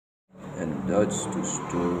That's the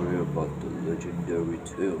story about the legendary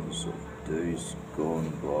tales of days gone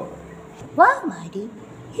by. Wow, Mighty,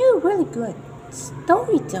 you're really good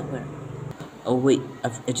storyteller. Oh wait,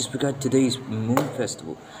 I just forgot today's Moon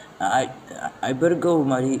Festival. I better go,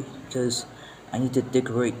 Marty, because I need to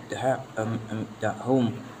decorate that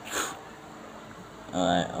home.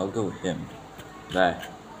 I'll go with him. Bye.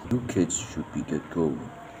 You kids should be get going.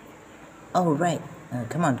 Oh, right.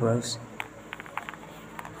 Come on, bros.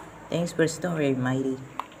 Thanks for the story, Mighty.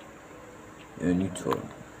 Anytime.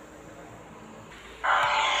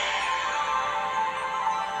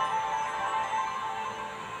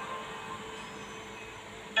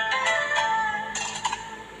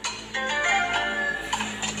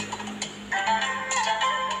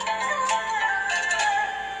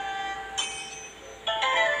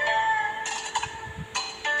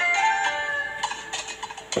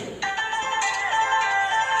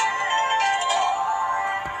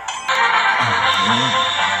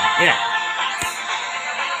 Yeah.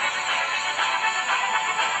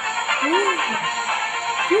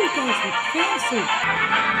 You guys are fancy.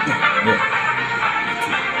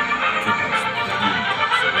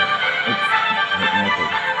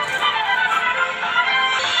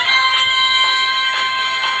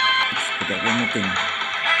 Forgot one more thing.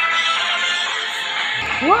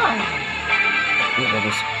 Wow. Yeah, that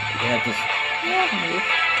was. Yeah, this. Yeah, it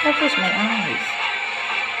covers my eyes.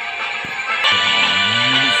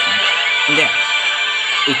 Yeah,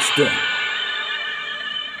 it's done.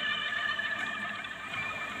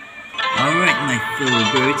 Alright, my fellow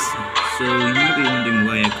birds. So you might be wondering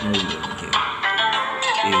why I called you over here.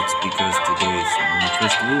 It's because today is Moon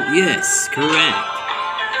Festival. Yes, correct.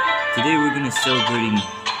 Today we're gonna celebrating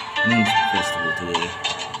Moon Festival today.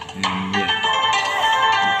 And yeah,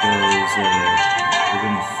 because we're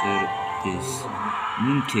gonna set up this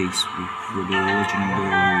mooncakes for the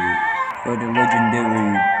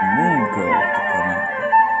legendary moon girl to come out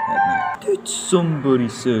at night. Did somebody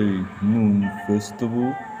say Moon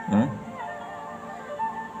Festival? Huh?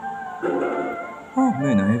 Oh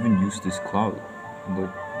man, I haven't used this cloud in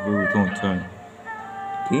a very long time.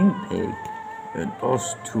 King Pig and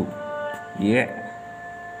us too. Yeah.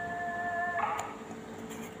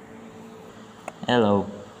 Hello.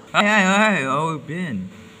 Hi, how you been?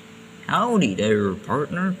 Howdy there,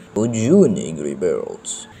 partner. Would you and Angry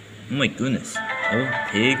Barrels? Oh my goodness, all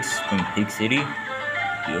pigs from Pig City?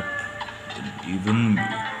 Yup, and even me.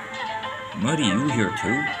 Muddy, you here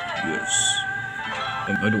too? Yes.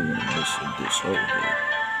 I don't want to miss this holiday.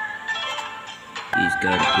 He's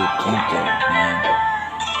got a good point there, man.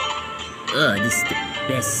 This is the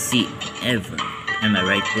best seat ever. Am I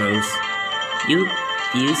right, bros? You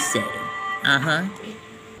said it. Uh-huh.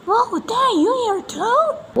 Oh, dang, you here too?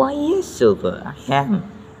 Why, yes, Silver, I am.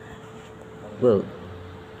 Well,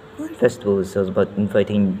 Moon Festival is all about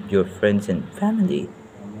inviting your friends and family.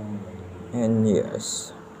 And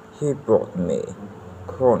yes, he brought me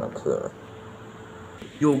Chronicler.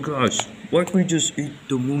 Yo guys, why can't we just eat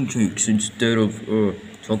the mooncakes instead of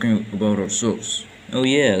talking about ourselves? Oh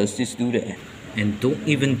yeah, let's just do that. And don't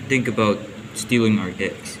even think about stealing our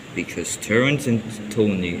eggs, because Terrence and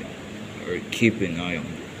Tony are keeping an eye on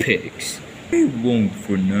the pigs. We won't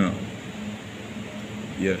for now.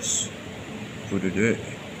 Yes, for today.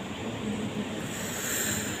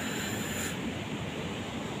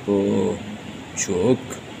 Chuck,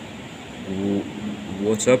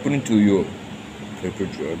 what's happening to your paper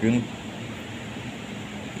dragon?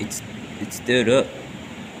 It's dead up.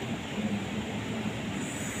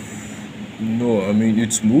 No, I mean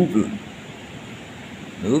it's moving.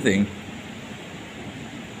 Moving?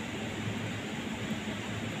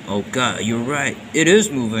 Oh god, you're right. It is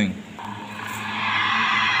moving.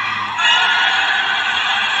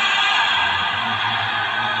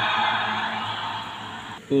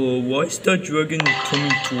 Why is that dragon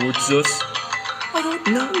coming towards us? I don't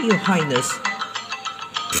know, your highness.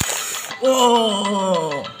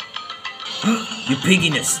 Whoa! You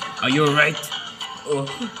pigginess, are you alright?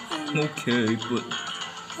 I'm okay, but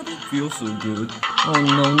I don't feel so good. Oh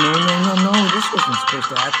no, this wasn't supposed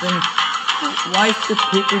to happen. Why is the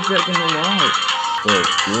paper dragon alive? Yeah,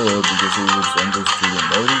 because it resembles to the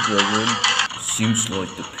mighty dragon. Seems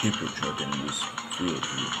like the paper dragon was filled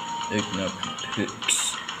with kidnapping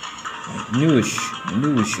pigs. I knew we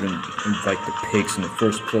shouldn't invite the pigs in the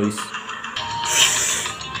first place.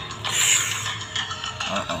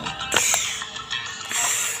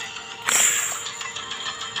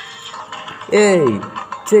 Hey,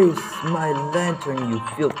 taste my lantern, you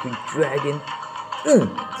filthy dragon.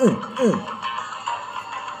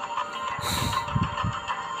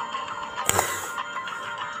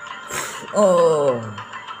 Oh.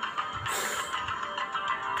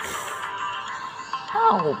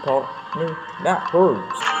 Ow, partner, that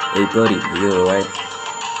hurts. Hey, buddy, are you alright?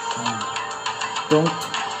 Don't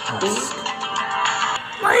ask.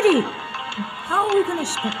 Marty, how are we gonna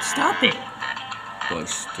stop it? By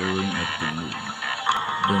staring at the moon.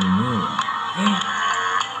 The moon.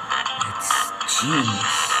 It's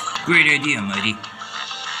genius. Great idea, Mighty.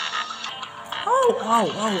 Ow, ow,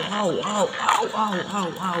 ow, ow, ow, ow, ow,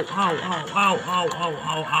 ow, ow, ow, ow, ow, ow, ow,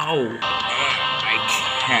 ow, ow. I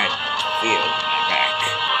can't feel my back.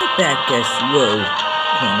 Back as well,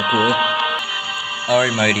 Chronicler.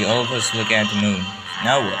 Alright, Mighty, all of us look at the moon.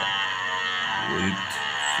 Now what? Wait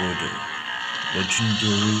for the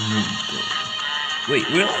legendary moon girl. Wait,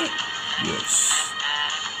 really? Yes.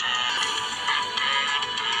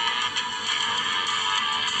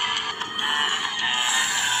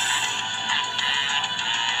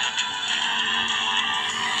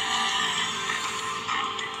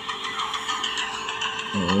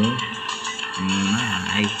 Oh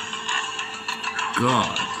My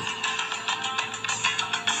God.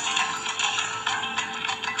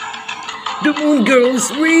 the moon girl's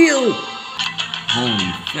real!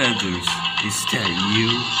 Holy feathers, is that you?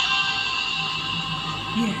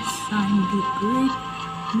 Yes, I'm the great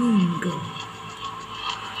moon girl.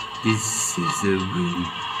 This is a real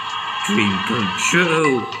dream come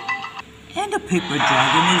true. And the paper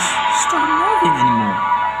dragon is stop moving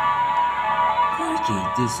anymore. Okay,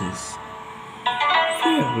 this is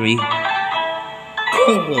very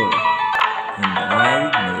cool. And I'm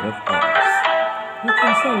made of ice. You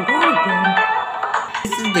can say that again.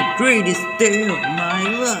 This is the greatest day of my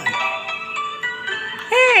life.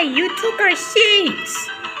 Hey, you took our seats.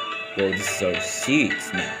 Well, this is our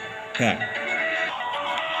seats now. Huh.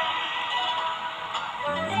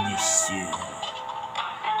 Let me see.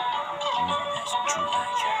 Witness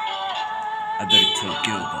treasure. I better tell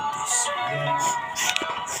Gilbert.